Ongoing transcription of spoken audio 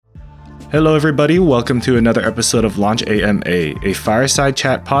Hello, everybody. Welcome to another episode of Launch AMA, a fireside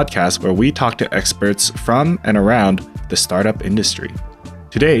chat podcast where we talk to experts from and around the startup industry.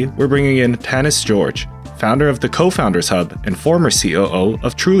 Today, we're bringing in Tanis Jorge, founder of the Cofounders Hub and former COO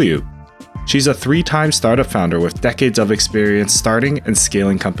of Trulioo. She's a 3-time startup founder with decades of experience starting and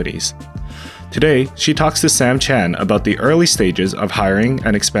scaling companies. Today, she talks to Sam Chan about the early stages of hiring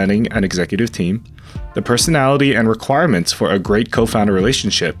and expanding an executive team, the personality and requirements for a great co-founder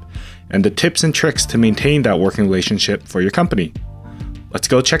relationship, and the tips and tricks to maintain that working relationship for your company. Let's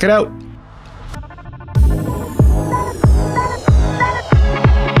go check it out.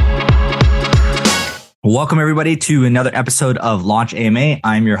 Welcome everybody to another episode of Launch AMA.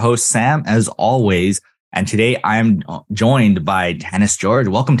 I'm your host, Sam, as always. And today I'm joined by Tanis Jorge.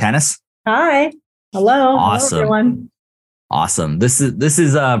 Welcome, Tanis. Hi. Hello. Awesome. Hello, everyone. Awesome. This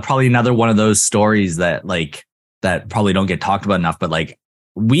is probably another one of those stories that probably don't get talked about enough, but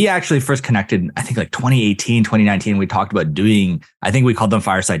we actually first connected, I think 2018, 2019, we talked about doing, I think we called them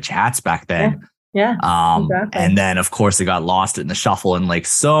fireside chats back then. Yeah. Exactly. And then of course it got lost in the shuffle and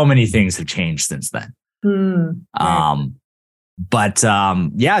so many things have changed since then. Right.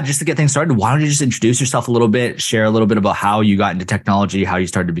 Just to get things started, why don't you just introduce yourself a little bit, share a little bit about how you got into technology, how you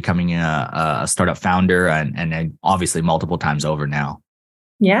started becoming a startup founder and obviously multiple times over now.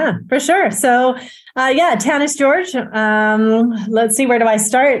 Yeah, for sure. So, Tanis Jorge. Let's see, where do I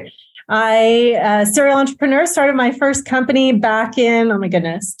start? I, serial entrepreneur, started my first company back in,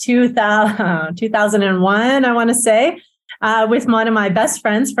 2001, I want to say. With one of my best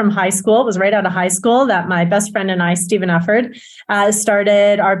friends from high school. It was right out of high school that my best friend and I, Stephen Ufford,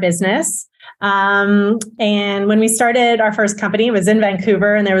 started our business. And when we started our first company, it was in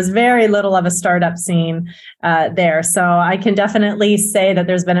Vancouver, and there was very little of a startup scene there. So I can definitely say that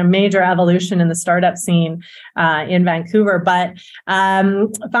there's been a major evolution in the startup scene in Vancouver. But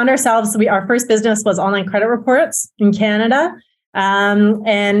found ourselves, our first business was online credit reports in Canada, and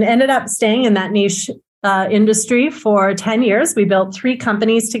ended up staying in that niche industry for 10 years. We built 3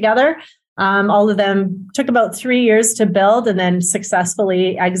 companies together. All of them took about 3 years to build and then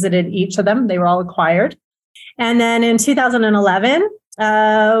successfully exited each of them. They were all acquired. And then in 2011,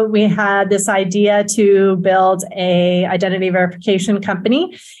 we had this idea to build a identity verification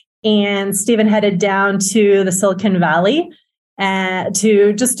company. And Stephen headed down to the Silicon Valley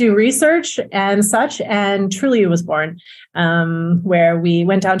to just do research and such. And Trulioo was born, where we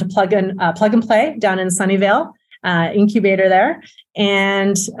went down to plug and play down in Sunnyvale, incubator there,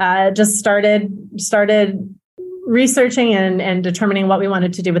 and just started researching and determining what we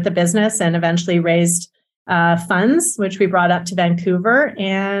wanted to do with the business, and eventually raised funds, which we brought up to Vancouver.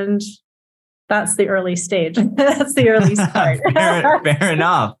 And that's the early stage. That's the early start. Fair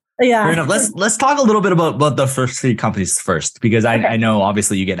enough. Yeah. Fair enough. Let's talk a little bit about the first 3 companies first, because I know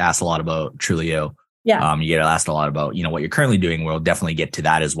obviously you get asked a lot about Trulioo. Yeah. You get asked a lot about, what you're currently doing. We'll definitely get to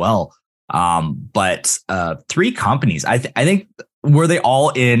that as well. But 3 companies, I think, were they all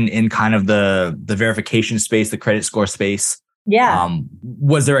in kind of the verification space, the credit score space? Yeah.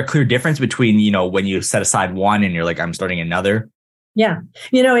 Was there a clear difference between, when you set aside one and you're like, I'm starting another? Yeah.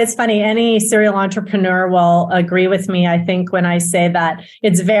 It's funny. Any serial entrepreneur will agree with me, I think, when I say that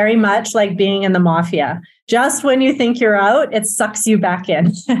it's very much like being in the mafia. Just when you think you're out, it sucks you back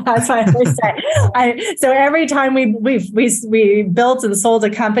in. That's what I always say. So every time we built and sold a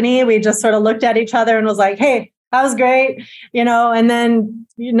company, we just sort of looked at each other and was like, hey, that was great. And then,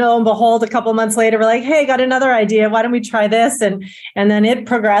 lo and behold, a couple of months later, we're like, hey, got another idea. Why don't we try this? And then it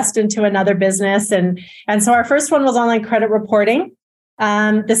progressed into another business. And so our first one was online credit reporting.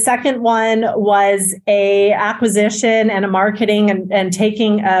 The second one was a acquisition and a marketing and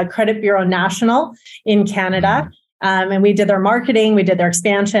taking a credit bureau national in Canada. And we did their marketing, we did their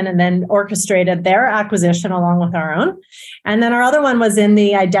expansion, and then orchestrated their acquisition along with our own. And then our other one was in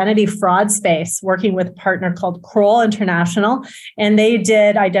the identity fraud space, working with a partner called Kroll International. And they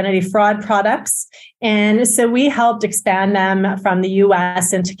did identity fraud products. And so we helped expand them from the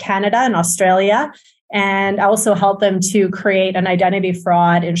US into Canada and Australia, and also help them to create an identity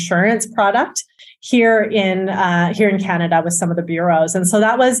fraud insurance product here in Canada with some of the bureaus. And so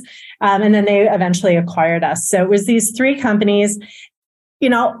that was, and then they eventually acquired us. So it was these 3 companies.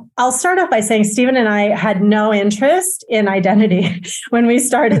 I'll start off by saying Stephen and I had no interest in identity when we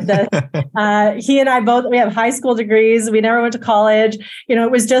started this. He and I both, we have high school degrees. We never went to college.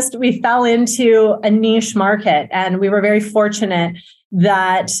 It was just, we fell into a niche market, and we were very fortunate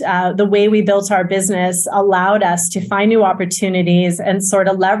that the way we built our business allowed us to find new opportunities and sort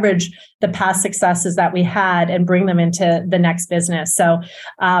of leverage the past successes that we had and bring them into the next business. So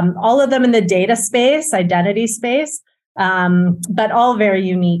all of them in the data space, identity space, but all very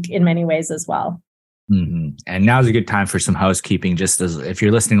unique in many ways as well. Mm-hmm. And now's a good time for some housekeeping. Just as if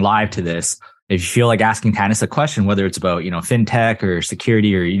you're listening live to this, if you feel like asking Tanis a question, whether it's about, fintech or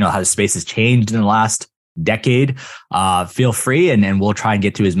security or, how the space has changed in the last decade, feel free and we'll try and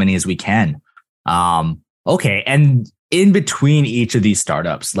get to as many as we can. Okay. And in between each of these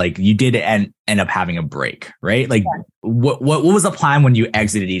startups, like you did end up having a break, right? Like what was the plan when you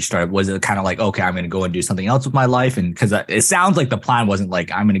exited each startup? Was it kind of like, okay, I'm going to go and do something else with my life? And because it sounds like the plan wasn't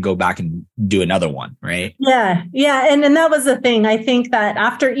like, I'm going to go back and do another one, right? Yeah. And that was the thing. I think that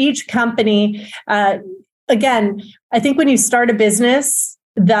after each company, again, I think when you start a business,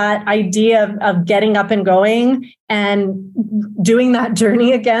 that idea of getting up and going and doing that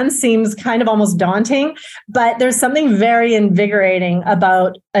journey again seems kind of almost daunting, but there's something very invigorating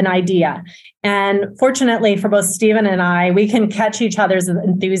about an idea. And fortunately for both Stephen and I, we can catch each other's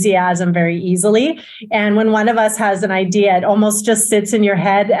enthusiasm very easily. And when one of us has an idea, it almost just sits in your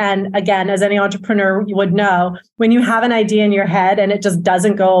head. And again, as any entrepreneur would know, when you have an idea in your head and it just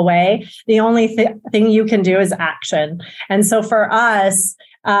doesn't go away, the only thing you can do is action. And so for us,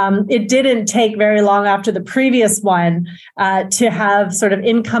 it didn't take very long after the previous one to have sort of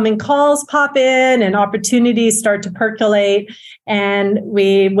incoming calls pop in and opportunities start to percolate, and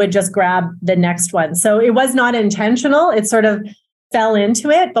we would just grab the next one. So it was not intentional. It sort of fell into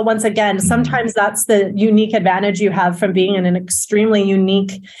it. But once again, sometimes that's the unique advantage you have from being in an extremely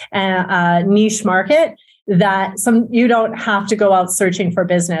unique niche market, that you don't have to go out searching for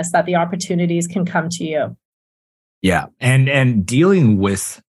business, that the opportunities can come to you. Yeah. And dealing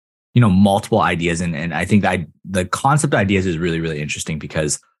with, multiple ideas. And I think that the concept of ideas is really, really interesting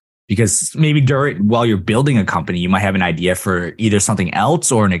because maybe while you're building a company, you might have an idea for either something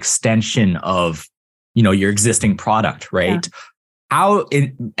else or an extension of, your existing product, right? Yeah.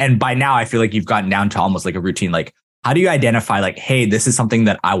 And by now I feel like you've gotten down to almost like a routine. Like, how do you identify like, hey, this is something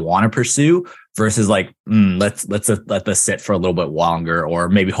that I want to pursue versus like, let's let this sit for a little bit longer, or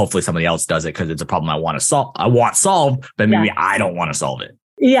maybe hopefully somebody else does it because it's a problem I want solved, but maybe I don't want to solve it.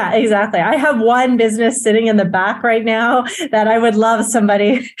 Yeah, exactly. I have one business sitting in the back right now that I would love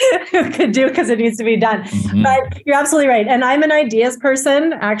somebody who could do because it needs to be done. Mm-hmm. But you're absolutely right. And I'm an ideas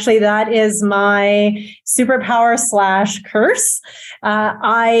person. Actually, that is my superpower / curse.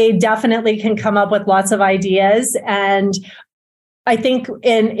 I definitely can come up with lots of ideas. And I think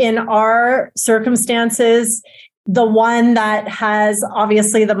in our circumstances, the one that has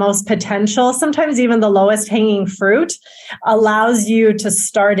obviously the most potential, sometimes even the lowest hanging fruit, allows you to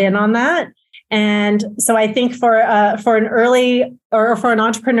start in on that. And so I think for an early or for an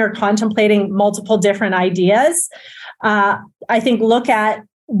entrepreneur contemplating multiple different ideas, I think look at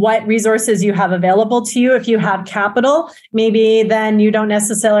what resources you have available to you. If you have capital, maybe then you don't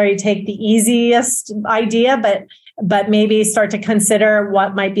necessarily take the easiest idea, but maybe start to consider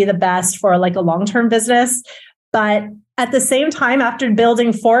what might be the best for like a long-term business. But at the same time, after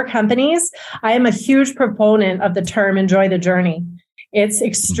building 4 companies, I am a huge proponent of the term enjoy the journey. It's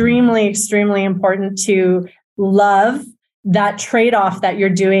extremely, extremely important to love that trade-off that you're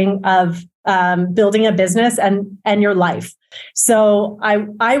doing of building a business and your life. So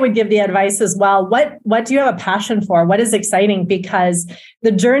I would give the advice as well. What do you have a passion for? What is exciting? Because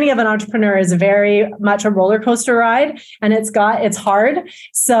the journey of an entrepreneur is very much a roller coaster ride, and it's hard.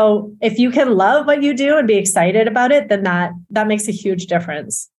 So if you can love what you do and be excited about it, then that makes a huge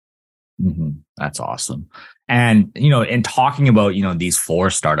difference. Mm-hmm. That's awesome. And, in talking about, these 4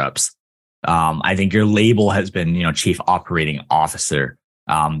 startups, I think your label has been, Chief Operating Officer.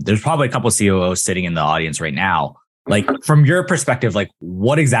 There's probably a couple of COOs sitting in the audience right now. Like, from your perspective, like,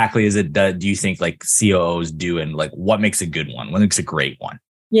 what exactly is it that do you think like COOs do, and like what makes a good one? What makes a great one?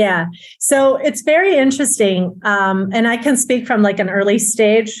 Yeah. So it's very interesting. And I can speak from like an early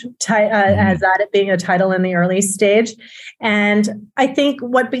stage, as that it being a title in the early stage. And I think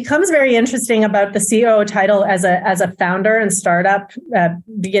what becomes very interesting about the COO title as a founder and startup,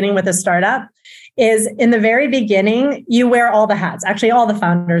 beginning with a startup, is in the very beginning, you wear all the hats. Actually, all the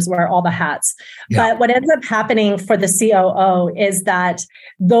founders wear all the hats. Yeah. But what ends up happening for the COO is that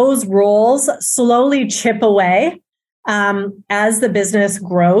those roles slowly chip away as the business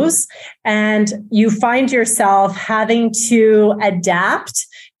grows, and you find yourself having to adapt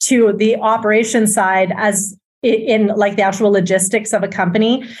to the operation side as in like the actual logistics of a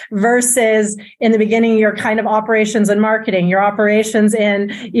company, versus in the beginning, your kind of operations and marketing, your operations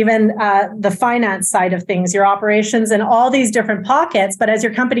in even the finance side of things, your operations in all these different pockets. But as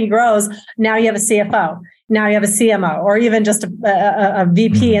your company grows, now you have a CFO. Now you have a CMO, or even just a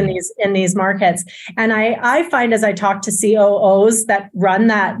VP in these markets. And I find as I talk to COOs that run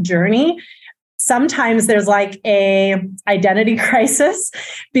that journey, sometimes there's like a identity crisis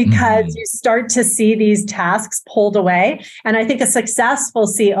because you start to see these tasks pulled away. And I think a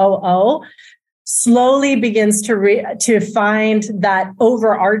successful COO slowly begins to find that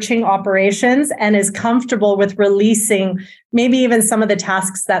overarching operations and is comfortable with releasing maybe even some of the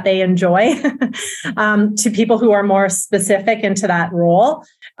tasks that they enjoy to people who are more specific into that role.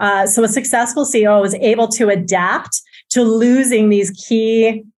 So a successful CEO is able to adapt to losing these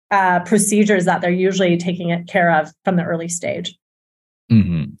key procedures that they're usually taking care of from the early stage.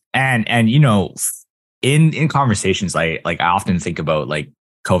 Mm-hmm. And you know, in conversations, I often think about like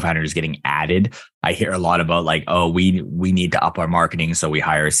co-founders getting added. I hear a lot about like, oh, we need to up our marketing, so we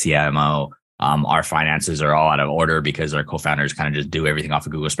hire a CMO. Our finances are all out of order because our co-founders kind of just do everything off a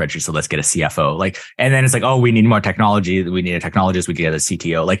Google spreadsheet. So let's get a CFO. Like, and then it's like, oh, we need more technology. We need a technologist. We get a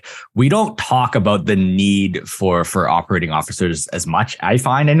CTO. Like, we don't talk about the need for operating officers as much, I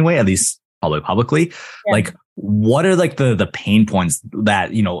find anyway, at least probably publicly. Yeah. Like, what are like the pain points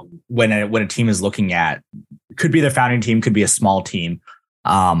that, you know, when a team is looking at, could be their founding team, could be a small team,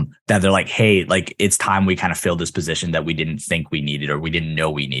 that they're like, hey, like it's time we kind of fill this position that we didn't think we needed or we didn't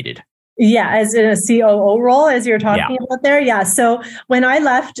know we needed. Yeah, as in a COO role, as you're talking about there. Yeah. So when I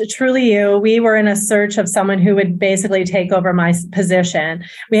left Trulioo, we were in a search of someone who would basically take over my position.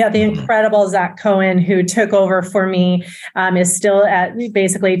 We have the incredible Zach Cohen, who took over for me, is still at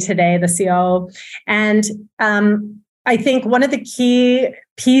basically today the COO. And I think one of the key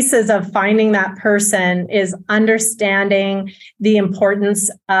pieces of finding that person is understanding the importance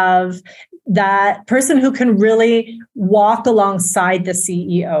of that person who can really walk alongside the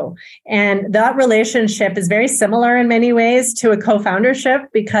CEO. And that relationship is very similar in many ways to a co-foundership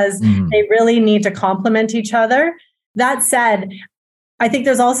because they really need to complement each other. That said, I think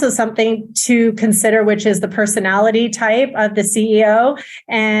there's also something to consider, which is the personality type of the CEO.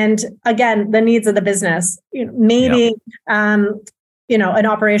 And again, the needs of the business. Maybe, an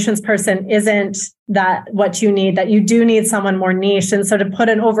operations person isn't that what you need, that you do need someone more niche. And so to put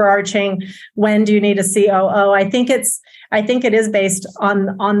an overarching, when do you need a COO? I think it is based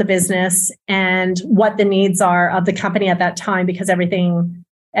on the business and what the needs are of the company at that time, because everything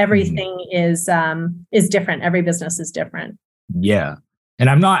is different. Every business is different. Yeah. And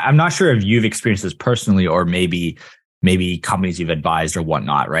I'm not sure if you've experienced this personally or maybe companies you've advised or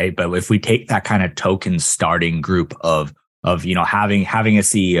whatnot, right? But if we take that kind of token starting group of having a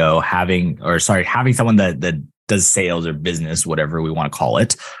CEO, having someone that does sales or business, whatever we want to call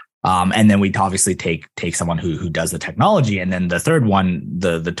it. And then we obviously take someone who does the technology. And then the third one,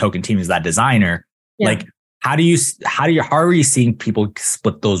 the token team is that designer. Yeah. Like, how are you seeing people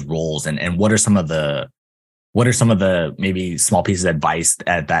split those roles? And what are some of the maybe small pieces of advice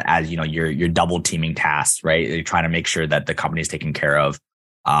that as, you know, you're double teaming tasks, right? You're trying to make sure that the company is taken care of.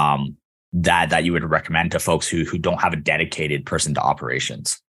 That you would recommend to folks who don't have a dedicated person to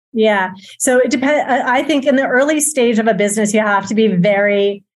operations? Yeah. So it depends. I think in the early stage of a business, you have to be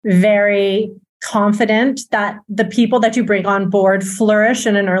very, very confident that the people that you bring on board flourish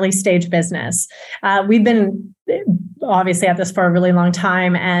in an early stage business. We've been obviously at this for a really long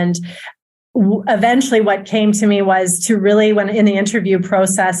time. And eventually what came to me was to really, when in the interview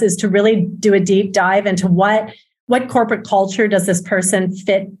process, is to really do a deep dive into what corporate culture does this person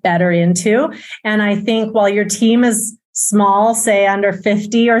fit better into? And I think while your team is small, say under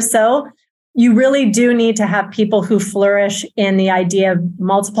 50 or so, you really do need to have people who flourish in the idea of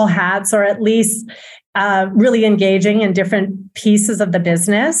multiple hats, or at least really engaging in different pieces of the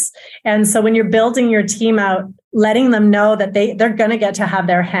business. And so when you're building your team out, letting them know that they're going to get to have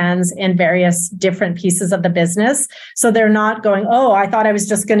their hands in various different pieces of the business. So they're not going, oh, I thought I was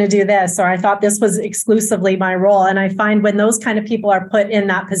just going to do this, or I thought this was exclusively my role. And I find when those kind of people are put in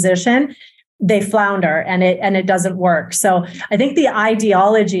that position, they flounder and it doesn't work. So I think the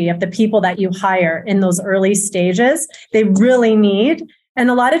ideology of the people that you hire in those early stages, they really need. And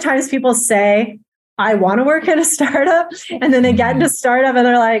a lot of times people say, I want to work in a startup. And then they get into startup and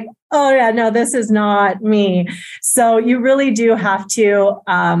they're like, oh yeah, no, this is not me. So you really do have to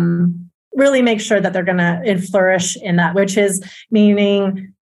really make sure that they're going to flourish in that, which is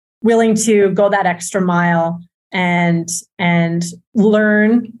meaning willing to go that extra mile and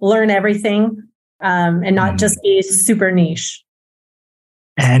learn everything and not just be super niche.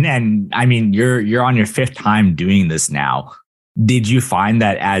 And I mean, you're on your fifth time doing this now. Did you find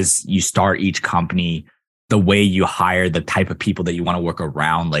that as you start each company, the way you hire, the type of people that you want to work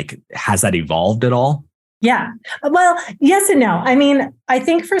around, like, has that evolved at all? Yeah. Well, yes and no. I mean, I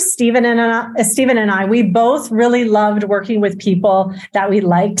think for Stephen and I, we both really loved working with people that we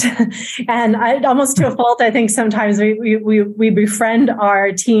liked, and almost to a fault. I think sometimes we befriend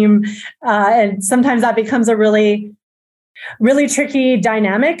our team, and sometimes that becomes a really tricky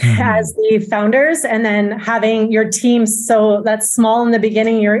dynamic as the founders, and then having your team so that's small in the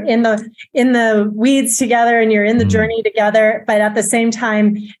beginning. You're in the weeds together, and you're in the journey together, but at the same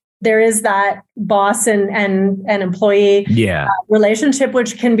time, there is that boss and employee relationship,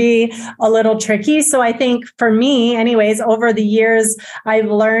 which can be a little tricky. So I think for me, anyways, over the years, I've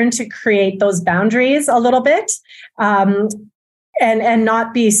learned to create those boundaries a little bit, and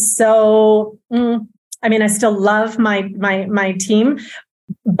not be so. I mean, I still love my team,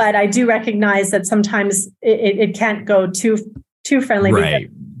 but I do recognize that sometimes it can't go too friendly. Right.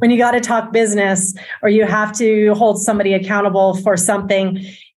 When you got to talk business, or you have to hold somebody accountable for something,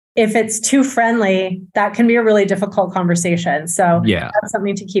 if it's too friendly, that can be a really difficult conversation. So that's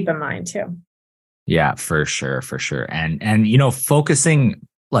something to keep in mind too. Yeah, for sure. And focusing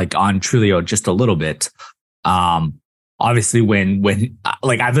like on Trulioo just a little bit. Obviously when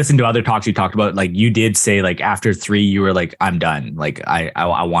like I've listened to other talks you talked about, like you did say like after 3 you were like, I'm done. Like I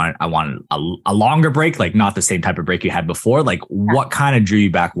want a longer break, like not the same type of break you had before. Like what kind of drew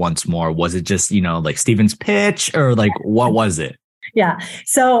you back once more? Was it just, like Stephen's pitch, or like what was it? Yeah.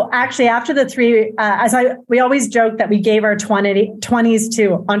 So actually, after the 3, we always joke that we gave our 20s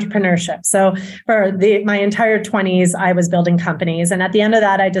to entrepreneurship. So for my entire 20s, I was building companies. And at the end of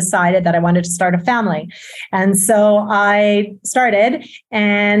that, I decided that I wanted to start a family. And so I started,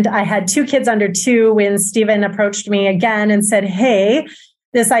 and I had 2 kids under 2 when Stephen approached me again and said, hey,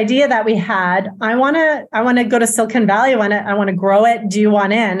 this idea that we had, I want to go to Silicon Valley. I want to grow it. Do you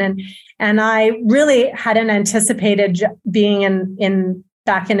want in? And I really hadn't anticipated being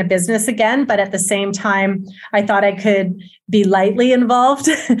back in a business again, but at the same time, I thought I could be lightly involved.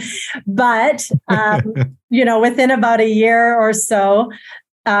 But within about a year or so,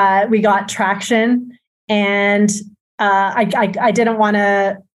 we got traction, and I didn't want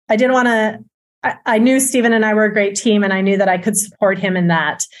to. I knew Stephen and I were a great team, and I knew that I could support him in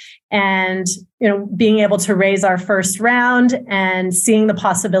that. And, being able to raise our first round and seeing the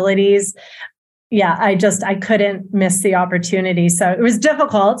possibilities. Yeah, I couldn't miss the opportunity. So it was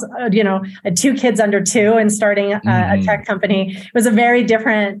difficult, I had 2 kids under 2 and starting a tech company. It was a very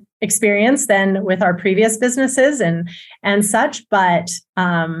different experience than with our previous businesses and such. But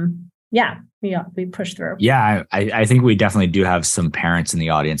we pushed through. Yeah, I think we definitely do have some parents in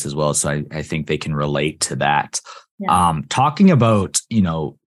the audience as well. So I think they can relate to that. Yeah. Talking about,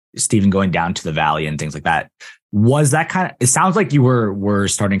 Stephen going down to the valley and things like that, was that kind of, it sounds like you were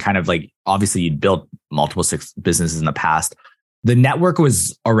starting kind of like, obviously you'd built multiple businesses in the past. The network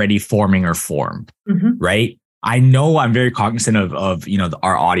was already forming or formed, right? I know I'm very cognizant of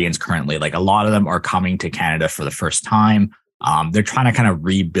our audience currently. Like a lot of them are coming to Canada for the first time. They're trying to kind of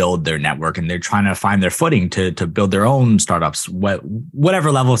rebuild their network, and they're trying to find their footing to build their own startups,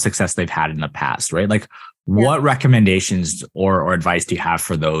 whatever level of success they've had in the past, right? Like what recommendations or advice do you have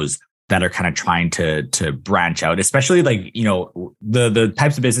for those that are kind of trying to branch out, especially like, the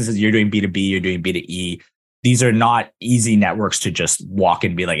types of businesses you're doing B2B, you're doing B2E. These are not easy networks to just walk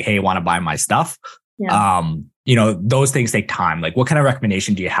and be like, hey, want to buy my stuff? Yeah. Those things take time. Like what kind of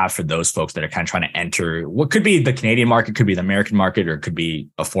recommendation do you have for those folks that are kind of trying to enter what could be the Canadian market, could be the American market, or it could be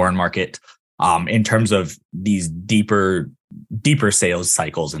a foreign market, in terms of these deeper sales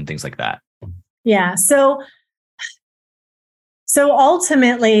cycles and things like that? Yeah. So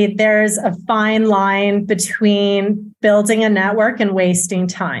ultimately, there's a fine line between building a network and wasting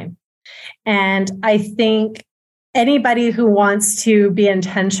time. And I think anybody who wants to be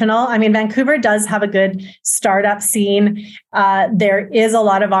intentional, I mean, Vancouver does have a good startup scene. There is a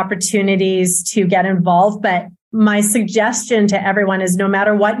lot of opportunities to get involved, but my suggestion to everyone is no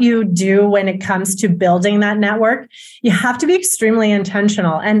matter what you do when it comes to building that network, you have to be extremely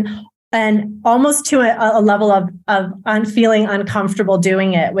intentional and almost to a level of feeling uncomfortable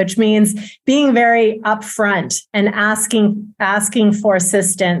doing it, which means being very upfront and asking for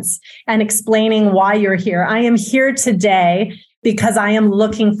assistance and explaining why you're here. I am here today because I am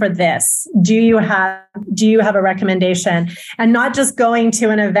looking for this. Do you have a recommendation? And not just going to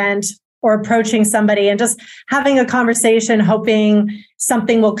an event or approaching somebody and just having a conversation, hoping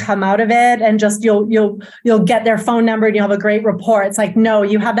something will come out of it, and just you'll get their phone number and you'll have a great rapport. It's like, no,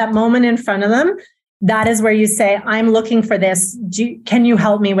 you have that moment in front of them that is where you say, I'm looking for this. Can you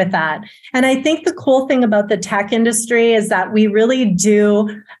help me with that? And I think the cool thing about the tech industry is that we really do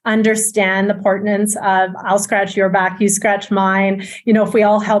understand the pertinence of I'll scratch your back, you scratch mine. If we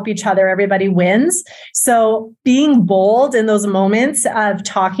all help each other, everybody wins. So being bold in those moments of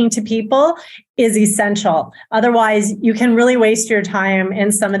talking to people is essential. Otherwise, you can really waste your time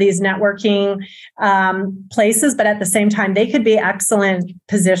in some of these networking places, but at the same time, they could be excellent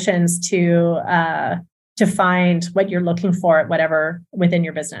positions to find what you're looking for at whatever within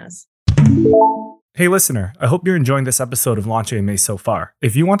your business. Hey listener, I hope you're enjoying this episode of Launch AMA so far.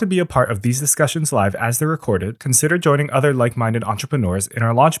 If you want to be a part of these discussions live as they're recorded, consider joining other like-minded entrepreneurs in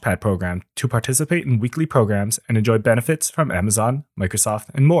our Launchpad program to participate in weekly programs and enjoy benefits from Amazon, Microsoft,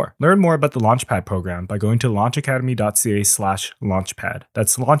 and more. Learn more about the Launchpad program by going to launchacademy.ca/launchpad.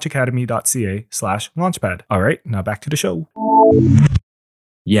 That's launchacademy.ca/launchpad. All right, now back to the show.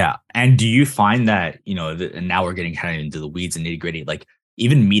 Yeah. And do you find that, and now we're getting kind of into the weeds and nitty gritty, like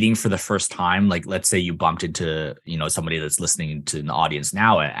even meeting for the first time, like let's say you bumped into, somebody that's listening to the audience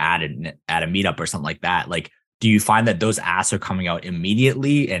now at a meetup or something like that. Like, do you find that those asks are coming out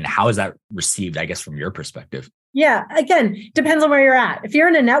immediately? And how is that received, I guess, from your perspective? Yeah, again, depends on where you're at. If you're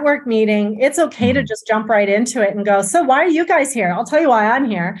in a network meeting, it's okay to just jump right into it and go, so why are you guys here? I'll tell you why I'm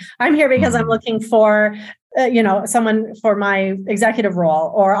here. I'm here because I'm looking for someone for my executive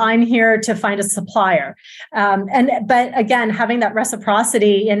role, or I'm here to find a supplier. But again, having that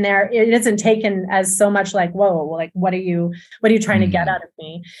reciprocity in there, it isn't taken as so much like, whoa, like, what are you trying to get out of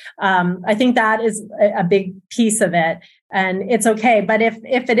me? I think that is a big piece of it, and it's okay. But if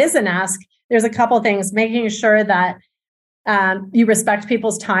it is an ask, there's a couple of things, making sure that you respect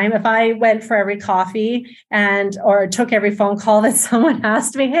people's time. If I went for every coffee or took every phone call that someone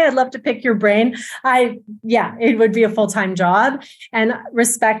asked me, hey, I'd love to pick your brain, it would be a full-time job. And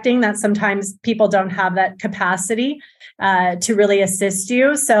respecting that sometimes people don't have that capacity to really assist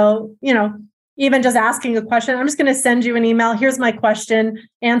you. So, even just asking a question, I'm just going to send you an email. Here's my question.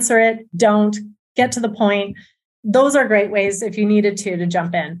 Answer it. Don't get to the point. Those are great ways if you needed to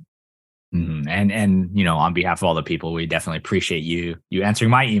jump in. Mm-hmm. And on behalf of all the people, we definitely appreciate you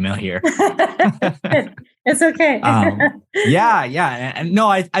answering my email here. It's okay. Yeah. And no,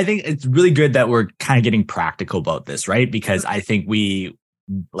 I think it's really good that we're kind of getting practical about this, right? Because I think we,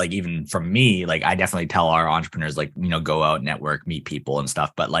 like, even from me, like, I definitely tell our entrepreneurs, like, go out, network, meet people and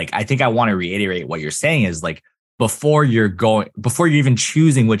stuff. But like, I think I want to reiterate what you're saying is like, before you're even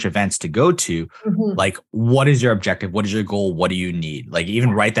choosing which events to go to, like, what is your objective? What is your goal? What do you need? Like,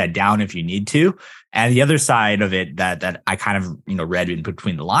 even write that down if you need to. And the other side of it that I kind of, read in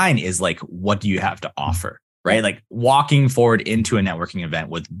between the line is like, what do you have to offer? Right? Like, walking forward into a networking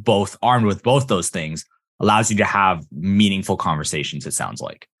event armed with both those things allows you to have meaningful conversations, it sounds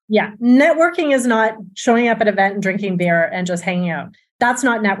like. Yeah. Networking is not showing up at an event and drinking beer and just hanging out. That's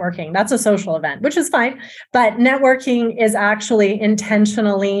not networking. That's a social event, which is fine. But networking is actually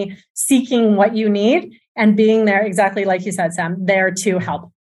intentionally seeking what you need and being there, exactly like you said, Sam, there to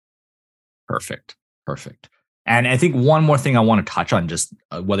help. Perfect. And I think one more thing I want to touch on, just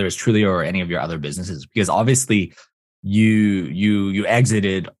whether it's Trulioo or any of your other businesses, because obviously you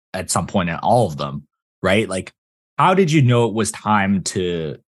exited at some point in all of them, right? Like, how did you know it was time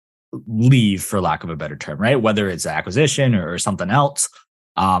to leave, for lack of a better term, right? Whether it's acquisition or something else,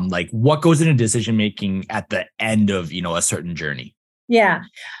 like, what goes into decision making at the end of a certain journey? Yeah,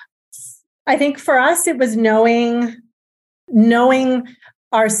 I think for us it was knowing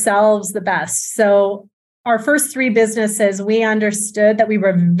ourselves the best. So our first three businesses, we understood that we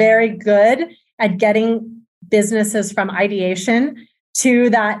were very good at getting businesses from ideation to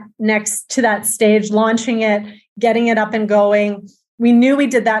that stage, launching it, getting it up and going. We knew we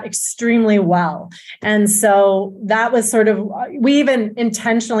did that extremely well. And so that was sort of, we even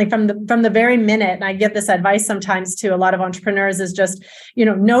intentionally from the very minute, and I give this advice sometimes to a lot of entrepreneurs, is just,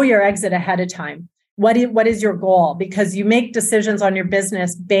 know your exit ahead of time. What is your goal? Because you make decisions on your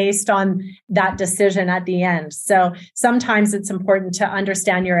business based on that decision at the end. So sometimes it's important to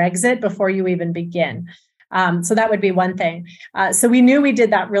understand your exit before you even begin. So that would be one thing. So we knew we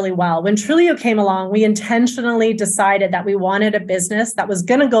did that really well. When Trulioo came along, we intentionally decided that we wanted a business that was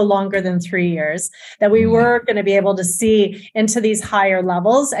going to go longer than 3 years, that we were going to be able to see into these higher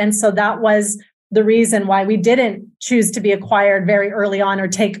levels. And so that was the reason why we didn't choose to be acquired very early on or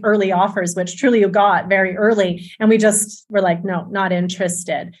take early offers, which Trulioo got very early. And we just were like, no, not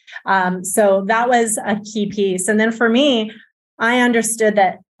interested. So that was a key piece. And then for me, I understood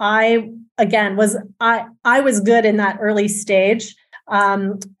that I was good in that early stage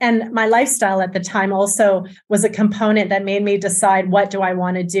And my lifestyle at the time also was a component that made me decide, what do I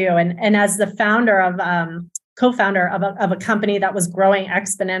want to do? And as the co-founder of a company that was growing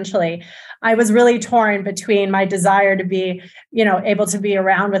exponentially, I was really torn between my desire to be, able to be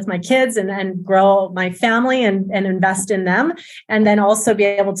around with my kids and grow my family and invest in them, and then also be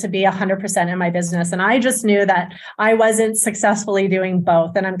able to be 100% in my business. And I just knew that I wasn't successfully doing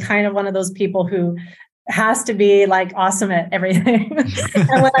both. And I'm kind of one of those people who has to be like awesome at everything.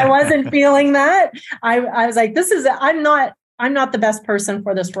 And when I wasn't feeling that, I was like, I'm not the best person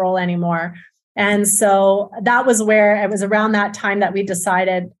for this role anymore. And so that was where it was around that time that we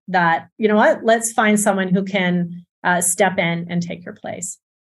decided that, you know what, let's find someone who can step in and take your place.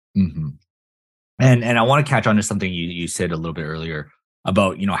 Mm-hmm. And I want to catch on to something you said a little bit earlier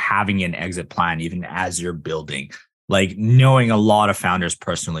about, having an exit plan, even as you're building, like knowing a lot of founders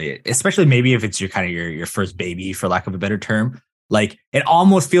personally, especially maybe if it's your first baby, for lack of a better term, like it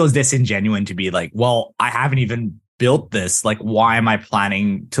almost feels disingenuous to be like, well, I haven't even built this. Like, why am I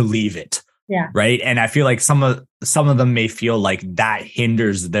planning to leave it? Yeah. Right. And I feel like some of them may feel like that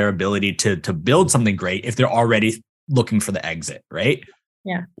hinders their ability to build something great if they're already looking for the exit. Right.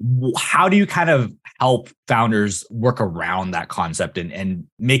 Yeah. How do you kind of help founders work around that concept and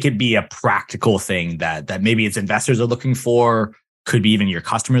make it be a practical thing that maybe its investors are looking for, could be even your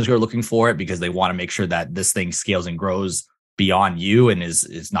customers who are looking for it because they want to make sure that this thing scales and grows beyond you and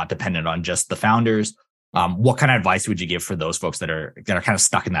is not dependent on just the founders? What kind of advice would you give for those folks that are kind of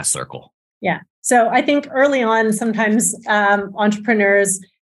stuck in that circle? Yeah. So I think early on, sometimes entrepreneurs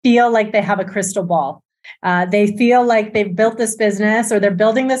feel like they have a crystal ball. They feel like they've built this business or they're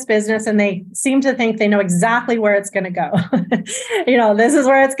building this business and they seem to think they know exactly where it's going to go. This is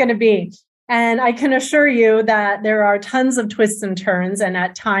where it's going to be. And I can assure you that there are tons of twists and turns. And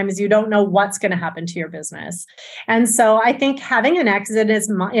at times you don't know what's going to happen to your business. And so I think having an exit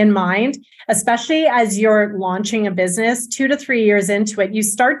is in mind, especially as you're launching a business 2 to 3 years into it, you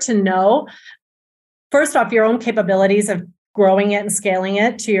start to know, first off, your own capabilities of growing it and scaling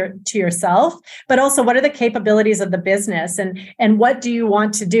it to yourself, but also what are the capabilities of the business and what do you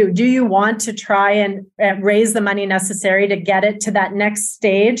want to do? Do you want to try and raise the money necessary to get it to that next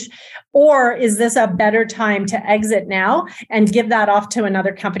stage? Or is this a better time to exit now and give that off to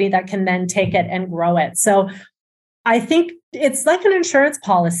another company that can then take it and grow it? So I think it's like an insurance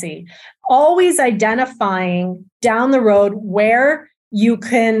policy, always identifying down the road where you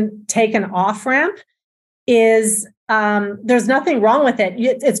can take an off-ramp is there's nothing wrong with it.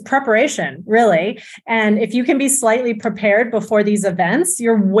 It's preparation, really. And if you can be slightly prepared before these events,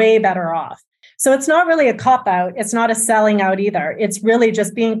 you're way better off. So it's not really a cop-out. It's not a selling out either. It's really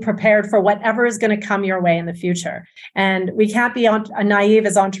just being prepared for whatever is going to come your way in the future. And we can't be naive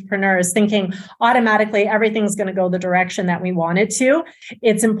as entrepreneurs thinking automatically everything's going to go the direction that we want it to.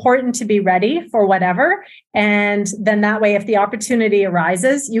 It's important to be ready for whatever. And then that way, if the opportunity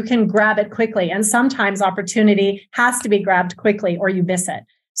arises, you can grab it quickly. And sometimes opportunity has to be grabbed quickly or you miss it.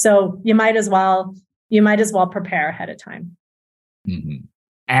 So you might as well prepare ahead of time. Mm-hmm.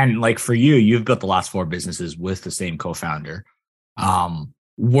 And like for you, you've built the last 4 businesses with the same co-founder.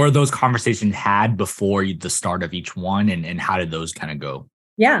 Were those conversations had before the start of each one? And how did those kind of go?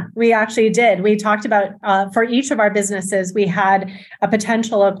 Yeah, we actually did. We talked about for each of our businesses, we had a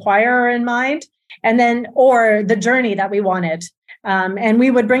potential acquirer in mind or the journey that we wanted. And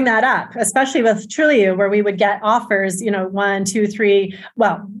we would bring that up, especially with Trulioo, where we would get offers, 1, 2, 3,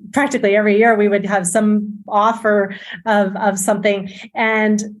 well, practically every year we would have some offer of something.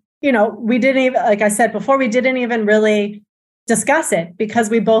 And, we didn't even, like I said before, we didn't even really discuss it because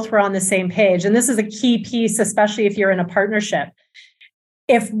we both were on the same page. And this is a key piece, especially if you're in a partnership.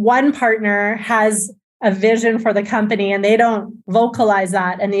 If one partner has a vision for the company and they don't vocalize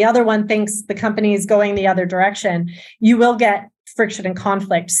that, and the other one thinks the company is going the other direction, you will get friction and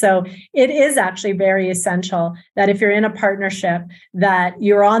conflict. So it is actually very essential that if you're in a partnership, that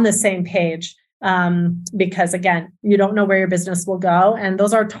you're on the same page. Because again, you don't know where your business will go. And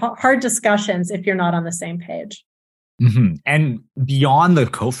those are hard discussions if you're not on the same page. Mm-hmm. And beyond the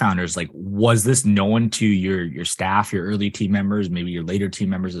co-founders, like, was this known to your staff, your early team members, maybe your later team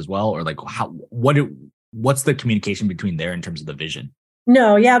members as well? Or like what's the communication between there in terms of the vision?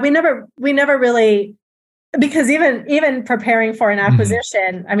 No, yeah, we never really, because even preparing for an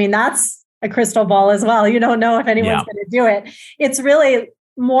acquisition, I mean, that's a crystal ball as well. You don't know if anyone's going to do it. It's really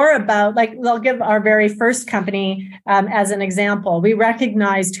more about, like, they'll give our very first company as an example. We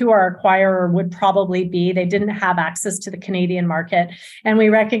recognized who our acquirer would probably be. They didn't have access to the Canadian market. And we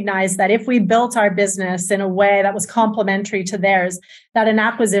recognized that if we built our business in a way that was complementary to theirs, that an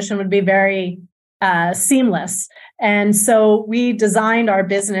acquisition would be very seamless. And so we designed our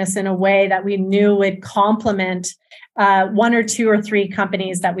business in a way that we knew would complement one or two or three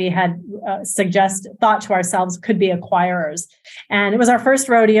companies that we had thought to ourselves could be acquirers. And it was our first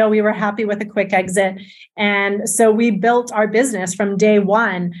rodeo. We were happy with a quick exit. And so we built our business from day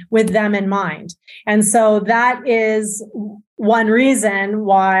one with them in mind. And so that is one reason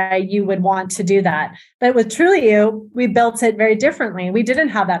why you would want to do that. But with Trulioo, we built it very differently. We didn't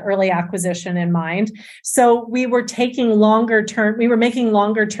have that early acquisition in mind. So we were making longer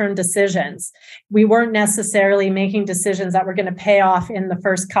term decisions. We weren't necessarily making decisions that were going to pay off in the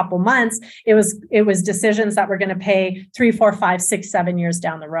first couple months. It was decisions that were going to pay 3, 4, 5, 6, 7 years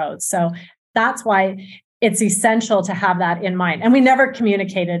down the road. So that's why it's essential to have that in mind. And we never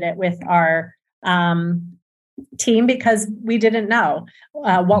communicated it with our team because we didn't know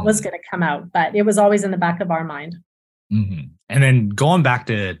what was going to come out, but it was always in the back of our mind. Mm-hmm. And then going back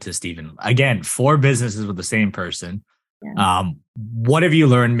to Stephen, again, 4 businesses with the same person. Yeah. What have you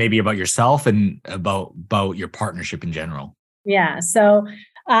learned maybe about yourself and about your partnership in general? Yeah. So,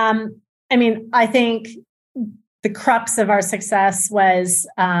 I think the crux of our success was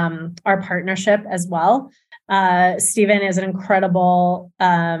our partnership as well. Stephen is an incredible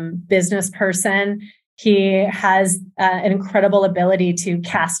business person. He has an incredible ability to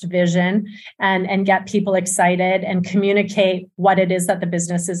cast vision and get people excited and communicate what it is that the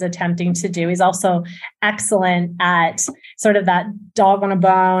business is attempting to do. He's also excellent at sort of that dog on a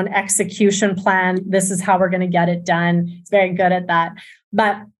bone execution plan. This is how we're going to get it done. He's very good at that.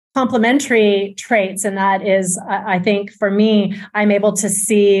 But complementary traits, and that is, I think for me, I'm able to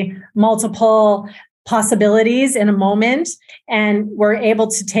see multiple possibilities in a moment, and we're able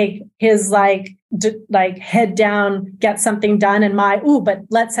to take his head down, get something done, and but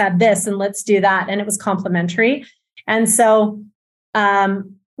let's add this and let's do that. And it was complementary. And so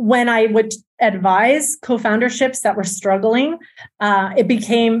when I would advise co-founderships that were struggling, it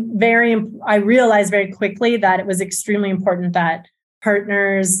became I realized very quickly that it was extremely important that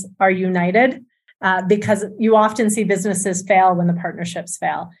partners are united, because you often see businesses fail when the partnerships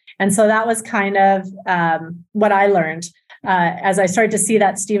fail. And so that was kind of what I learned as I started to see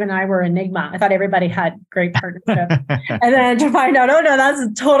that Steve and I were enigma. I thought everybody had great partnership. And then to find out, oh no,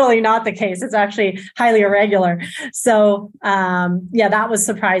 that's totally not the case. It's actually highly irregular. So that was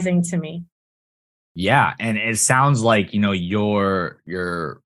surprising to me. Yeah. And it sounds like,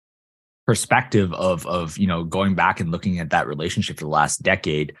 your perspective of going back and looking at that relationship for the last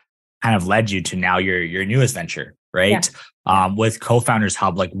decade kind of led you to now your newest venture, right? Yeah. With Co-Founders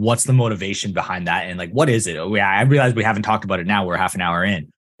Hub, what's the motivation behind that? And what is it? I realize we haven't talked about it now. We're half an hour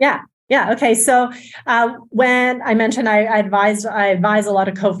in. Yeah. Okay. So when I mentioned I advise a lot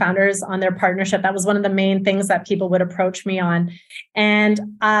of co-founders on their partnership, that was one of the main things that people would approach me on. And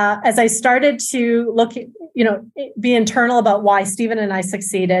as I started to look, be internal about why Stephen and I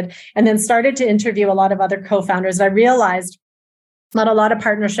succeeded, and then started to interview a lot of other co-founders, I realized that a lot of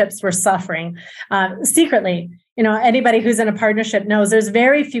partnerships were suffering secretly. Anybody who's in a partnership knows there's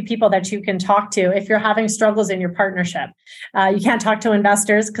very few people that you can talk to if you're having struggles in your partnership. You can't talk to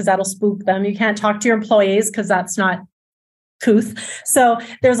investors because that'll spook them. You can't talk to your employees because that's not couth. So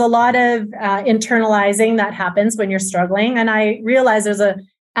there's a lot of internalizing that happens when you're struggling. And I realize there's a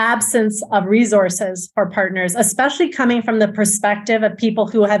absence of resources for partners, especially coming from the perspective of people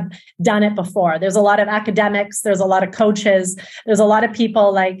who have done it before. There's a lot of academics, there's a lot of coaches, there's a lot of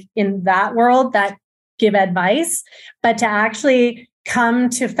people in that world that give advice, but to actually come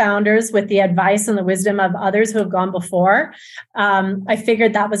to founders with the advice and the wisdom of others who have gone before, I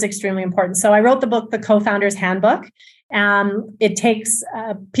figured that was extremely important. So I wrote the book, The Co-Founder's Handbook. It takes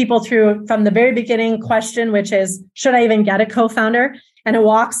people through from the very beginning question, which is, should I even get a co-founder? And it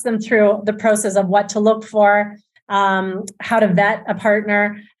walks them through the process of what to look for, how to vet a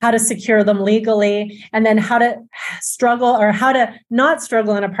partner, how to secure them legally, and then how to struggle or how to not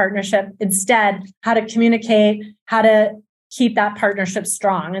struggle in a partnership. Instead, how to communicate, how to keep that partnership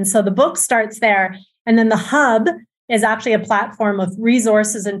strong. And so the book starts there. And then the hub is actually a platform of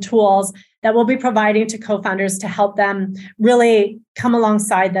resources and tools that we'll be providing to co-founders to help them really come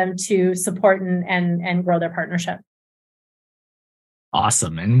alongside them to support and grow their partnership.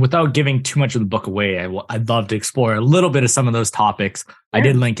 Awesome. And without giving too much of the book away, I'd love to explore a little bit of some of those topics. Yeah. I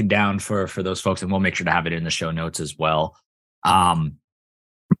did link it down for those folks, and we'll make sure to have it in the show notes as well.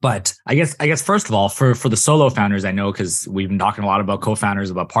 But I guess first of all, for the solo founders, I know because we've been talking a lot about co-founders,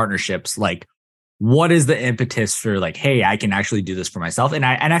 about partnerships, what is the impetus for hey, I can actually do this for myself? And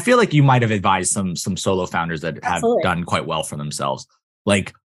I feel like you might have advised some solo founders that have done quite well for themselves.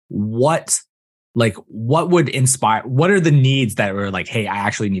 What like what would inspire, what are the needs that were like, hey, I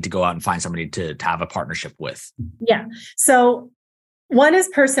actually need to go out and find somebody to have a partnership with? Yeah. So one is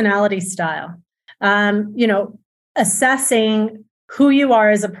personality style. Assessing who you are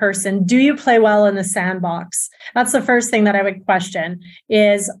as a person. Do you play well in the sandbox? That's the first thing that I would question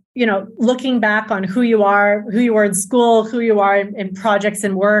is, looking back on who you were in school, who you are in projects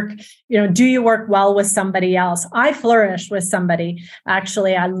and work, do you work well with somebody else? I flourish with somebody.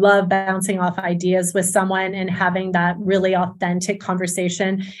 Actually, I love bouncing off ideas with someone and having that really authentic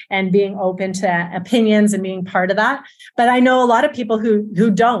conversation and being open to opinions and being part of that. But I know a lot of people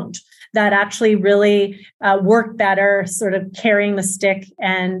who don't, that actually really work better sort of carrying the stick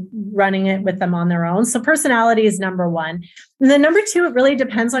and running it with them on their own. So personality is number one. And then number two, it really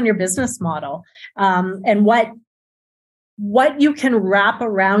depends on your business model and what you can wrap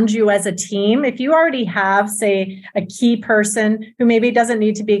around you as a team. If you already have, say, a key person who maybe doesn't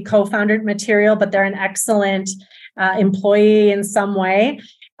need to be co-founder material, but they're an excellent employee in some way,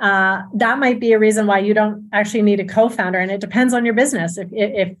 that might be a reason why you don't actually need a co-founder. And it depends on your business.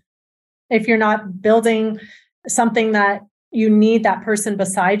 If you're not building something that you need that person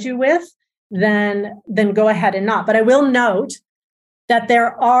beside you with, then go ahead and not. But I will note that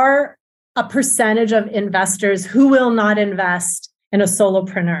there are a percentage of investors who will not invest in a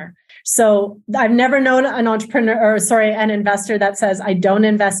solopreneur. So I've never known an investor that says, I don't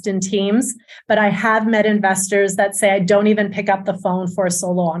invest in teams, but I have met investors that say, I don't even pick up the phone for a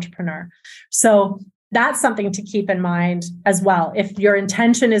solo entrepreneur. So that's something to keep in mind as well. If your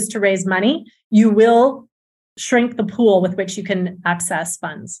intention is to raise money, you will shrink the pool with which you can access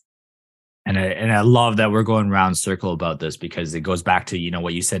funds. And I love that we're going round circle about this because it goes back to,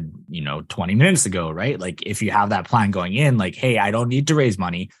 what you said, 20 minutes ago, right? Like if you have that plan going in, like, hey, I don't need to raise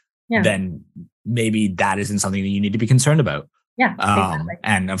money, then maybe that isn't something that you need to be concerned about. Yeah. Exactly.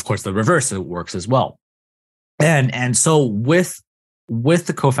 And of course, the reverse works as well. And so with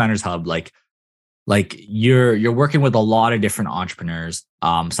the Co-Founders Hub, like you're working with a lot of different entrepreneurs.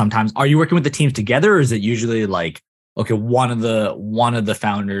 Sometimes are you working with the teams together, or is it usually like, okay, one of the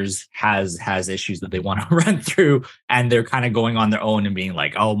founders has issues that they want to run through and they're kind of going on their own and being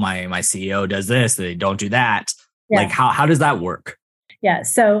like, oh, my CEO does this, they don't do that. Yeah. Like how does that work? Yeah.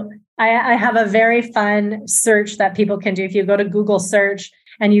 So I have a very fun search that people can do. If you go to Google search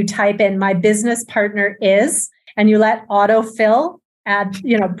and you type in my business partner is, and you let autofill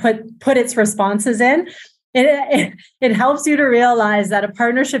put its responses in, it helps you to realize that a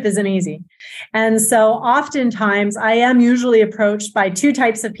partnership isn't easy. And so oftentimes I am usually approached by two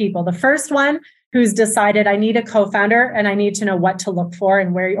types of people. The first one who's decided I need a co-founder and I need to know what to look for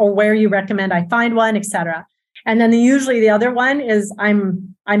and where you recommend I find one, et cetera. And then usually the other one is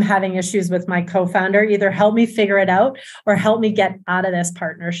I'm having issues with my co-founder, either help me figure it out or help me get out of this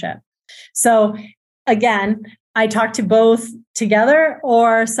partnership. So again, I talk to both together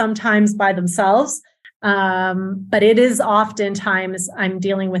or sometimes by themselves. But it is oftentimes I'm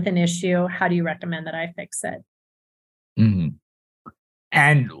dealing with an issue. How do you recommend that I fix it? Mm-hmm.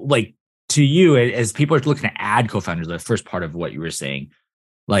 And like to you, as people are looking to add co-founders, the first part of what you were saying,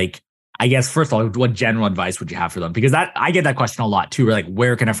 like, I guess, first of all, what general advice would you have for them? Because I get that question a lot too. We're like,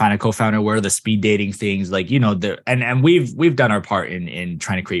 where can I find a co-founder? Where are the speed dating things? Like, and we've done our part in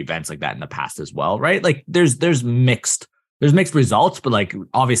trying to create events like that in the past as well, right? Like there's mixed results, but like,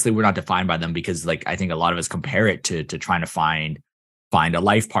 obviously we're not defined by them because like, I think a lot of us compare it to trying to find a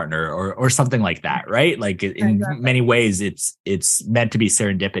life partner or something like that, right? Like in many ways, it's meant to be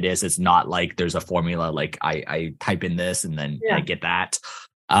serendipitous. It's not like there's a formula, like I type in this and then I get that.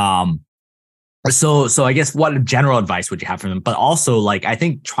 So I guess what general advice would you have for them? But also like, I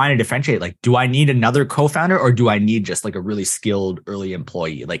think trying to differentiate, like, do I need another co-founder or do I need just like a really skilled early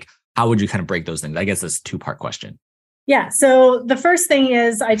employee? Like, how would you kind of break those things? I guess that's a two-part question. Yeah. So the first thing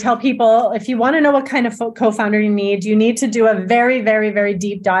is I tell people, if you want to know what kind of co-founder you need to do a very, very, very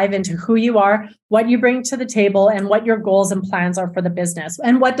deep dive into who you are, what you bring to the table, and what your goals and plans are for the business.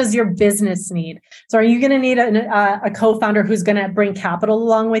 And what does your business need? So are you going to need a co-founder who's going to bring capital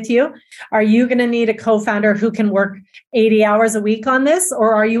along with you? Are you going to need a co-founder who can work 80 hours a week on this?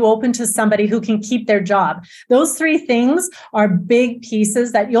 Or are you open to somebody who can keep their job? Those three things are big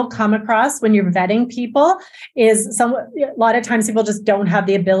pieces that you'll come across when you're vetting people. A lot of times people just don't have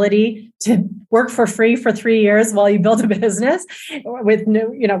the ability to work for free for 3 years while you build a business with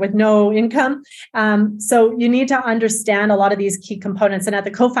no income. So you need to understand a lot of these key components. And at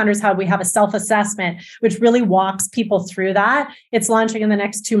the Co-Founders Hub, we have a self-assessment, which really walks people through that. It's launching in the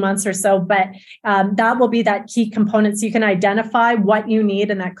next 2 months or so, but that will be that key component. So you can identify what you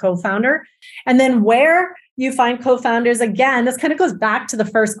need in that co-founder. And then where you find co-founders, again, this kind of goes back to the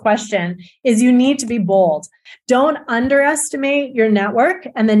first question, is you need to be bold. Don't underestimate your network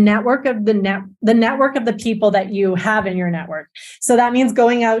and the network of the network of the people that you have in your network. So that means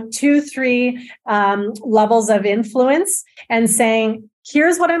going out 2-3 levels of influence and saying,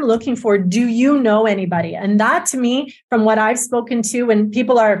 here's what I'm looking for. Do you know anybody? And that, to me, from what I've spoken to, when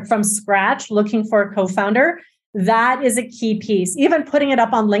people are from scratch looking for a co-founder, that is a key piece. Even putting it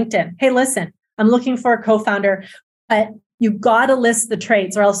up on LinkedIn. Hey, listen, I'm looking for a co-founder, but you got to list the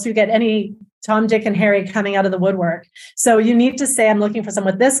traits or else you get any Tom, Dick, and Harry coming out of the woodwork. So you need to say, I'm looking for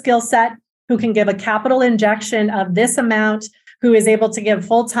someone with this skill set who can give a capital injection of this amount, who is able to give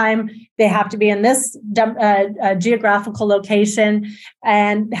full-time. They have to be in this geographical location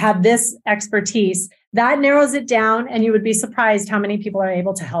and have this expertise. That narrows it down, and you would be surprised how many people are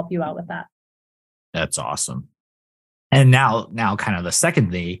able to help you out with that. That's awesome. And now kind of the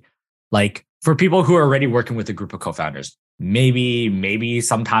second thing, like for people who are already working with a group of co-founders, maybe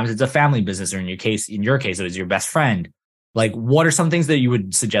sometimes it's a family business, or in your case, it was your best friend. Like, what are some things that you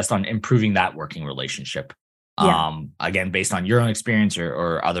would suggest on improving that working relationship? Yeah. Again, based on your own experience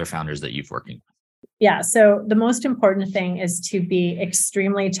or other founders that you've worked with. Yeah. So the most important thing is to be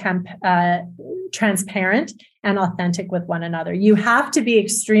extremely transparent and authentic with one another. You have to be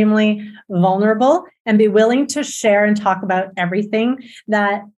extremely vulnerable and be willing to share and talk about everything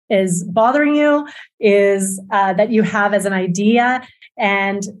that is bothering you, is that you have as an idea.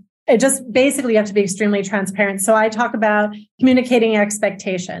 And it just basically you have to be extremely transparent. So I talk about communicating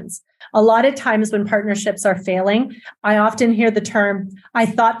expectations. A lot of times when partnerships are failing, I often hear the term, I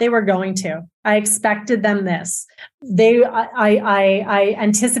thought they were going to. I expected them this. I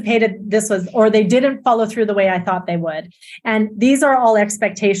anticipated this was, or they didn't follow through the way I thought they would. And these are all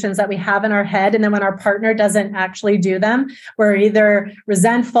expectations that we have in our head. And then when our partner doesn't actually do them, we're either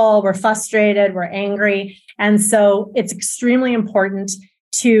resentful, we're frustrated, we're angry. And so it's extremely important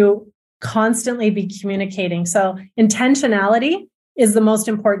to constantly be communicating. So intentionality is the most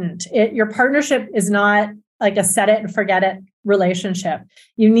important. Your partnership is not like a set it and forget it relationship.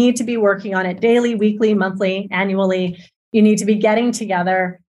 You need to be working on it daily, weekly, monthly, annually. You need to be getting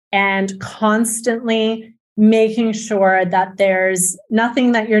together and constantly making sure that there's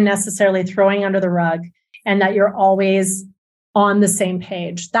nothing that you're necessarily throwing under the rug and that you're always on the same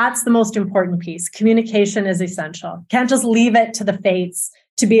page. That's the most important piece. Communication is essential. Can't just leave it to the fates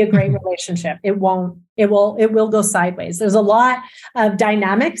to be a great relationship. It won't. It will go sideways. There's a lot of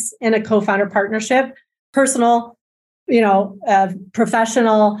dynamics in a co-founder partnership, personal,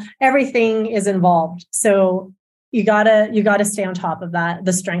 professional, everything is involved. So you gotta stay on top of that,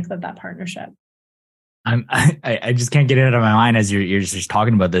 the strength of that partnership. I just can't get it out of my mind as you're just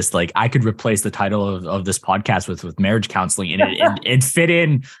talking about this. Like, I could replace the title of this podcast with marriage counseling, and it fit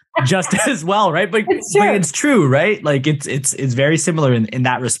in just as well, right? But it's true, right? Like it's very similar in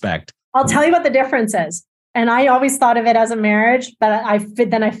that respect. I'll tell you what the difference is. And I always thought of it as a marriage, but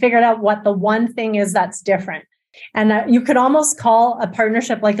then I figured out what the one thing is that's different. And you could almost call a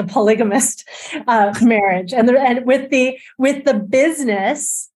partnership like a polygamist marriage, and with the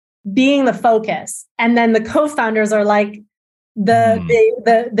business being the focus, and then the co-founders are like they're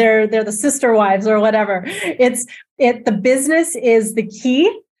the sister wives or whatever. The business is the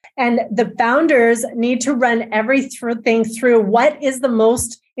key, and the founders need to run everything through what is the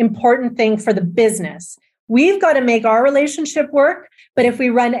most important thing for the business. We've got to make our relationship work, but if we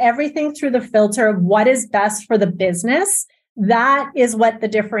run everything through the filter of what is best for the business, that is what the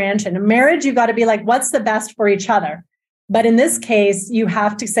differentiation. In marriage, you got to be like, what's the best for each other? But in this case, you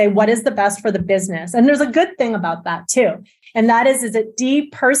have to say, what is the best for the business? And there's a good thing about that too. And that is it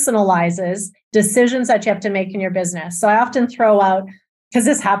depersonalizes decisions that you have to make in your business. So I often throw out, because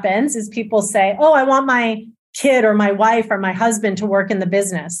this happens, is people say, oh, I want my kid or my wife or my husband to work in the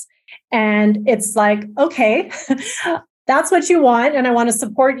business. And it's like, okay, that's what you want. And I want to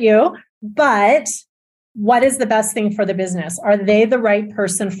support you. But what is the best thing for the business? Are they the right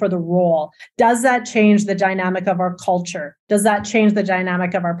person for the role? Does that change the dynamic of our culture? Does that change the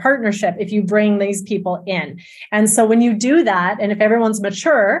dynamic of our partnership if you bring these people in? And so when you do that, and if everyone's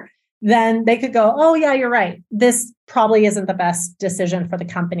mature, then they could go, oh yeah, you're right. This probably isn't the best decision for the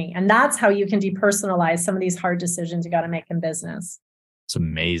company. And that's how you can depersonalize some of these hard decisions you got to make in business. It's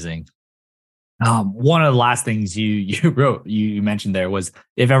amazing. One of the last things you mentioned there was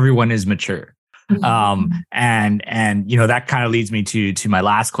if everyone is mature. And that kind of leads me to my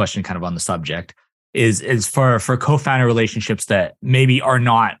last question kind of on the subject is for co-founder relationships that maybe are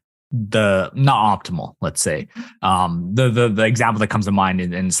not not optimal, let's say. The example that comes to mind,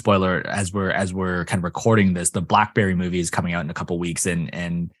 and spoiler, as we're kind of recording this, the BlackBerry movie is coming out in a couple of weeks,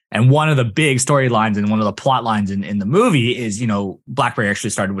 and one of the big storylines and one of the plot lines in the movie is, BlackBerry actually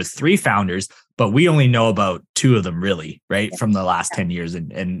started with 3 founders, but we only know about 2 of them really, right, from the last 10 years,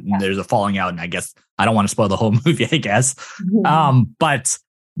 and there's a falling out, and I guess I don't want to spoil the whole movie, I guess.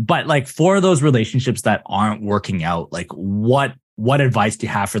 But like, for those relationships that aren't working out, like what advice do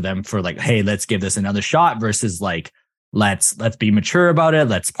you have for them for like, hey, let's give this another shot versus like, let's be mature about it,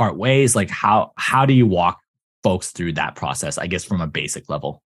 let's part ways? Like, how do you walk folks through that process, I guess, from a basic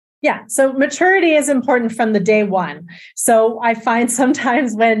level? Yeah. So maturity is important from the day one. So I find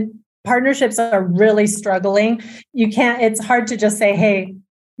sometimes when partnerships are really struggling, it's hard to just say, hey,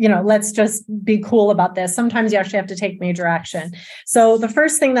 let's just be cool about this. Sometimes you actually have to take major action. So the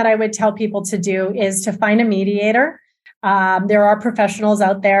first thing that I would tell people to do is to find a mediator. There are professionals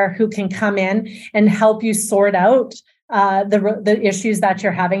out there who can come in and help you sort out the issues that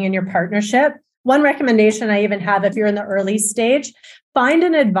you're having in your partnership. One recommendation I even have, if you're in the early stage, find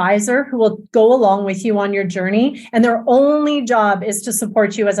an advisor who will go along with you on your journey, and their only job is to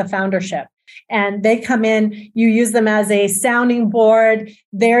support you as a foundership. And they come in, you use them as a sounding board.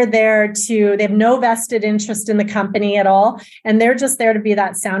 They're there they have no vested interest in the company at all. And they're just there to be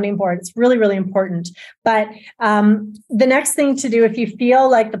that sounding board. It's really, really important. But the next thing to do, if you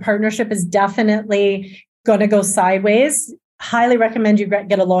feel like the partnership is definitely going to go sideways, highly recommend you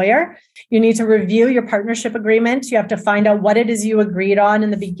get a lawyer. You need to review your partnership agreement. You have to find out what it is you agreed on in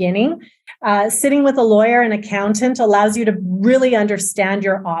the beginning. Sitting with a lawyer and accountant allows you to really understand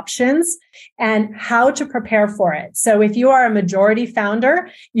your options and how to prepare for it. So if you are a majority founder,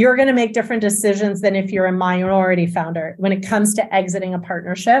 you're going to make different decisions than if you're a minority founder when it comes to exiting a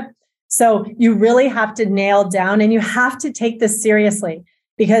partnership. So you really have to nail down, and you have to take this seriously,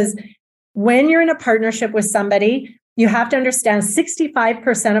 because when you're in a partnership with somebody, you have to understand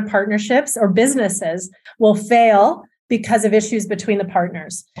 65% of partnerships or businesses will fail because of issues between the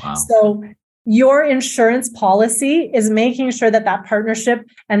partners. Wow. So your insurance policy is making sure that partnership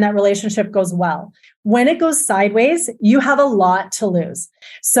and that relationship goes well. When it goes sideways, you have a lot to lose.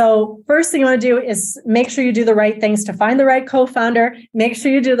 So first thing you want to do is make sure you do the right things to find the right co-founder, make sure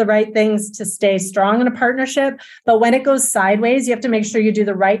you do the right things to stay strong in a partnership. But when it goes sideways, you have to make sure you do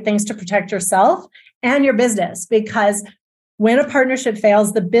the right things to protect yourself and your business, because when a partnership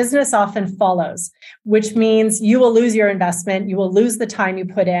fails, the business often follows, which means you will lose your investment, you will lose the time you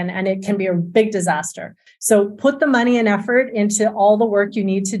put in, and it can be a big disaster. So put the money and effort into all the work you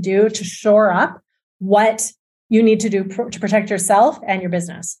need to do to shore up what you need to do to protect yourself and your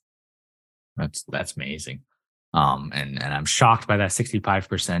business. That's amazing. And I'm shocked by that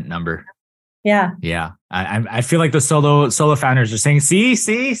 65% number. Yeah. Yeah. I feel like the solo founders are saying, see.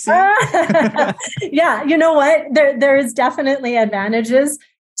 Yeah. You know what? There is definitely advantages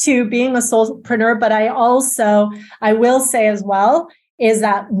to being a solopreneur, but I will say as well, is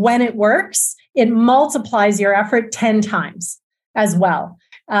that when it works, it multiplies your effort 10 times as well.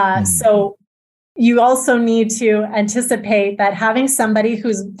 So you also need to anticipate that having somebody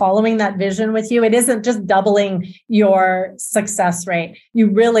who's following that vision with you, it isn't just doubling your success rate. You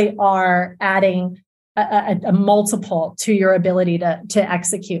really are adding a multiple to your ability to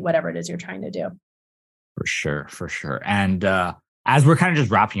execute whatever it is you're trying to do. For sure. And as we're kind of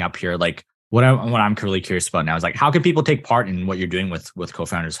just wrapping up here, like what I'm really curious about now is like, how can people take part in what you're doing with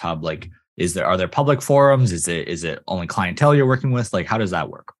Co-Founders Hub? Like, are there public forums? Is it only clientele you're working with? Like, how does that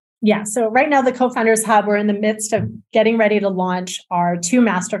work? Yeah. So right now, the Co-Founders Hub, we're in the midst of getting ready to launch our 2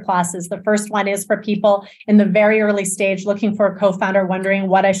 masterclasses. The first one is for people in the very early stage looking for a co-founder, wondering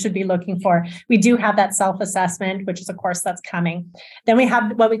what I should be looking for. We do have that self-assessment, which is a course that's coming. Then we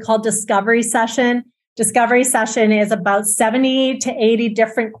have what we call Discovery Session. Discovery Session is about 70 to 80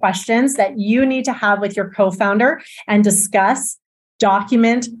 different questions that you need to have with your co-founder and discuss,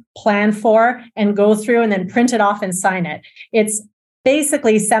 document, plan for, and go through, and then print it off and sign it. It's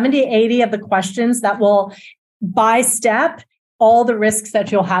basically 70, 80 of the questions that will, by step, all the risks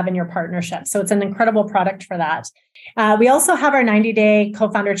that you'll have in your partnership. So it's an incredible product for that. We also have our 90-day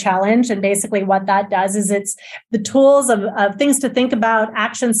co-founder challenge. And basically what that does is it's the tools of things to think about,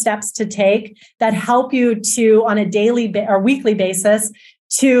 action steps to take that help you to, on a daily or weekly basis,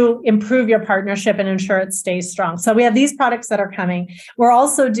 to improve your partnership and ensure it stays strong. So we have these products that are coming. We're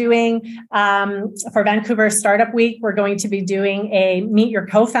also doing, for Vancouver Startup Week, we're going to be doing a Meet Your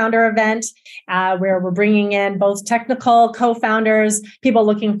Co-Founder event where we're bringing in both technical co-founders, people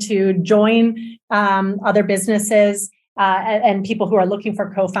looking to join other businesses, and people who are looking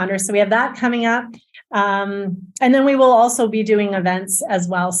for co-founders. So we have that coming up. And then we will also be doing events as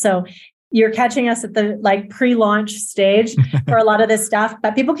well. So you're catching us at the pre-launch stage for a lot of this stuff,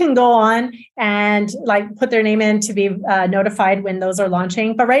 but people can go on and put their name in to be notified when those are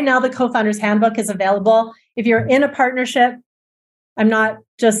launching. But right now the Co-Founders Handbook is available. If you're in a partnership, I'm not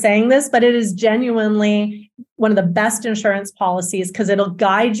just saying this, but it is genuinely one of the best insurance policies because it'll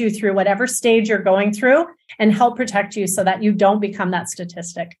guide you through whatever stage you're going through and help protect you so that you don't become that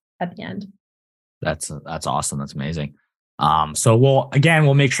statistic at the end. That's awesome. That's amazing. So we'll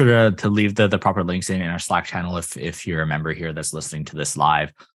make sure to leave the proper links in our Slack channel. If you're a member here that's listening to this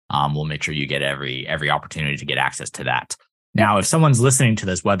live, we'll make sure you get every opportunity to get access to that. Now, if someone's listening to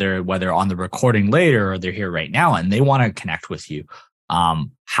this, whether on the recording later or they're here right now and they want to connect with you, how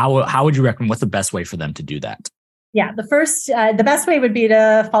would you recommend? What's the best way for them to do that? Yeah, the best way would be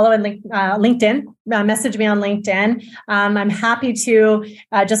to follow in LinkedIn, message me on LinkedIn. I'm happy to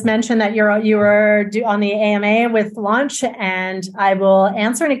just mention that you were on the AMA with Launch, and I will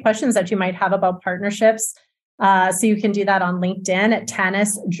answer any questions that you might have about partnerships. So you can do that on LinkedIn at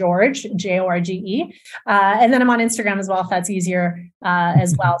Tanis Jorge, Jorge. And then I'm on Instagram as well, if that's easier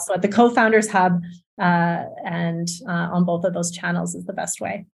as well. So at the Co-Founders Hub and on both of those channels is the best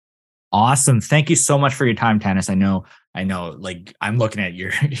way. Awesome. Thank you so much for your time, Tanis. I know, I'm looking at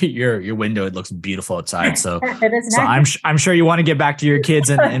your window. It looks beautiful outside. So, I'm sure you want to get back to your kids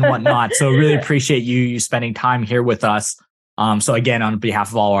and whatnot. So really appreciate you spending time here with us. So again, on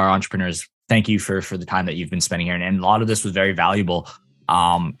behalf of all our entrepreneurs, thank you for the time that you've been spending here. And a lot of this was very valuable.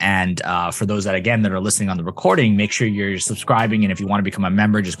 And for those that are listening on the recording, make sure you're subscribing. And if you want to become a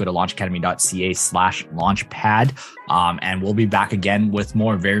member, just go to launchacademy.ca/launchpad. And we'll be back again with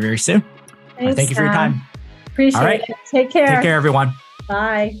more very, very soon. Thanks, thank you for your time. Appreciate it. Take care. Take care, everyone.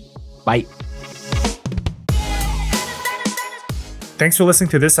 Bye. Bye. Thanks for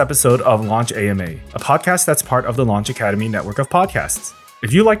listening to this episode of Launch AMA, a podcast that's part of the Launch Academy network of podcasts.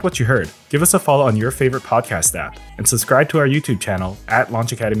 If you liked what you heard, give us a follow on your favorite podcast app and subscribe to our YouTube channel at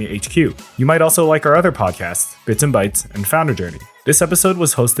Launch Academy HQ. You might also like our other podcasts, Bits and Bytes and Founder Journey. This episode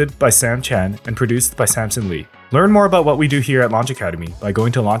was hosted by Sam Chan and produced by Samson Lee. Learn more about what we do here at Launch Academy by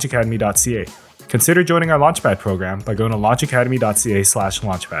going to launchacademy.ca. Consider joining our Launchpad program by going to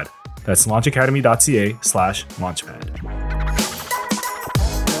launchacademy.ca/launchpad. That's launchacademy.ca/launchpad.